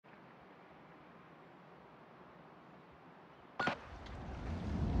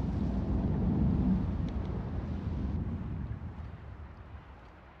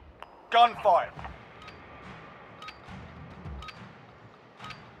Gunfight.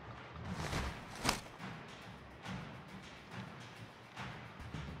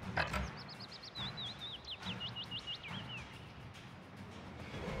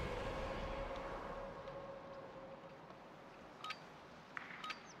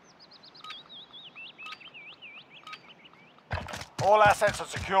 All assets are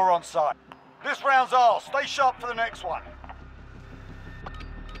secure on site. This round's ours. Stay sharp for the next one.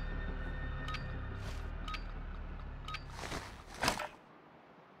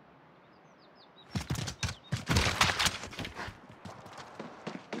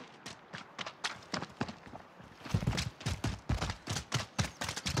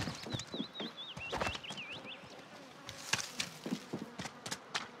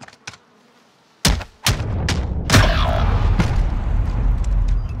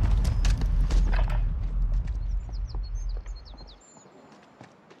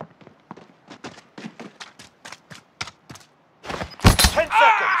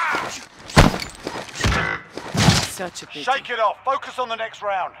 Such a pity. Shake it off. Focus on the next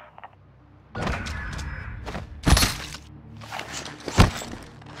round.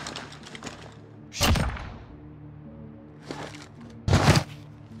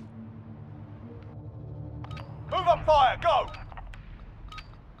 Move up fire. Go.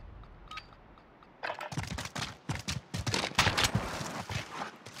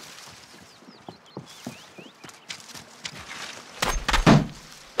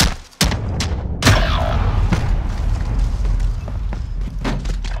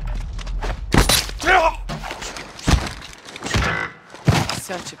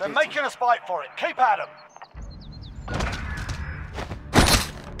 Such a They're pity. making us fight for it. Keep at them.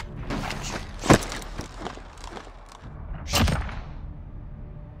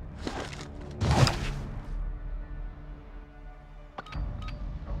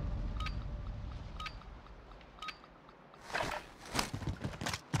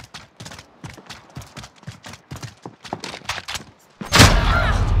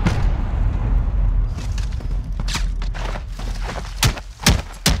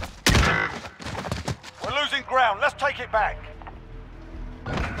 Ground. Let's take it back.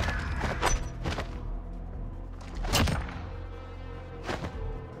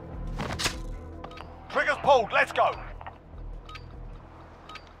 Triggers pulled. Let's go.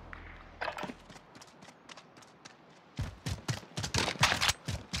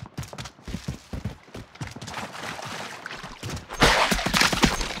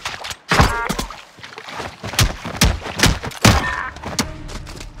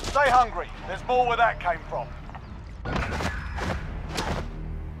 Stay hungry. There's more where that came from.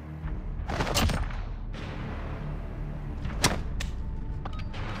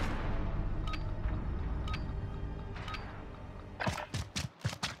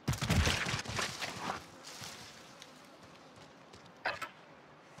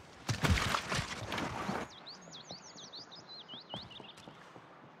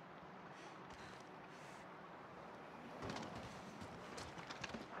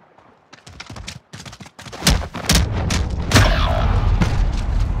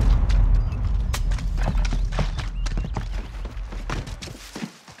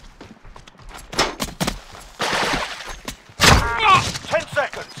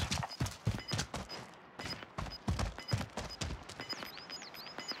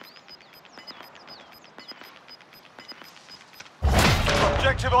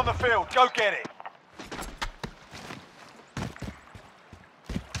 Objective on the field. Go get it.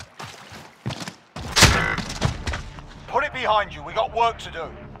 Put it behind you. We got work to do.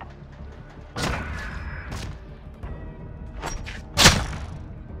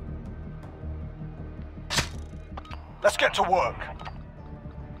 Let's get to work.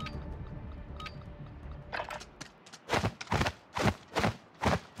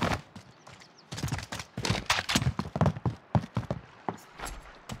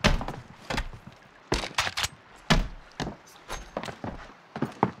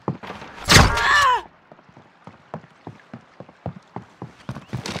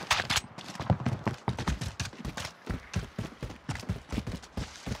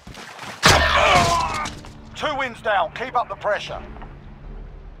 Two wins down. Keep up the pressure.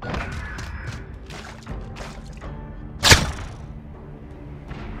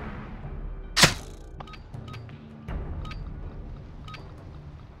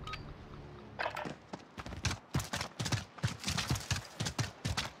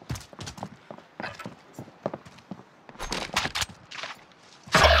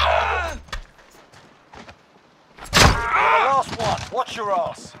 Last one. Watch your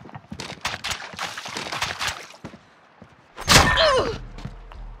ass.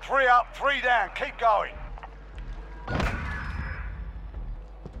 3 up, 3 down. Keep going.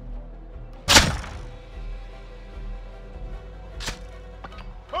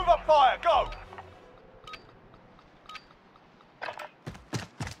 Move up fire, go!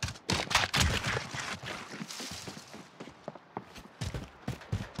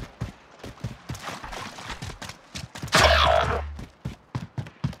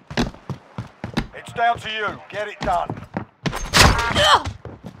 It's down to you. Get it done.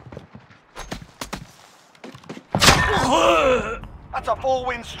 That's a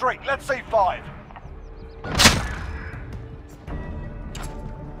 4-win streak. Let's see 5.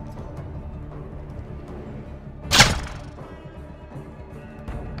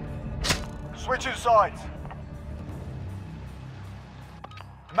 Switching sides.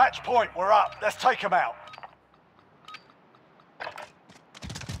 Match point, we're up. Let's take them out.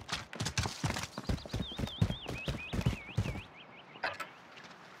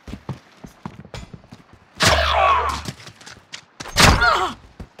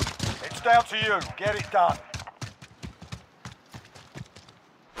 It's down to you. Get it done.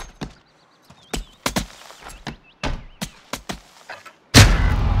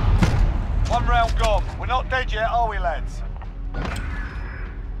 One round gone. We're not dead yet, are we, lads?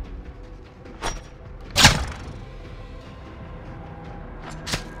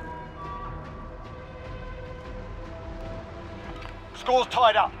 Score's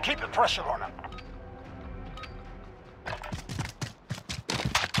tied up. Keep the pressure on them.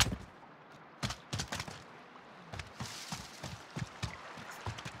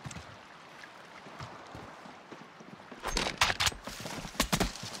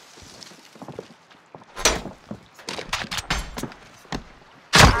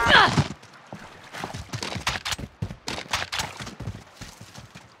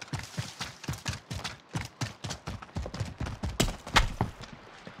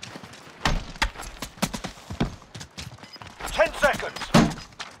 Seconds.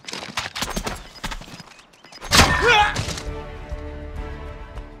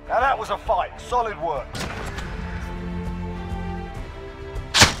 Now that was a fight. Solid work.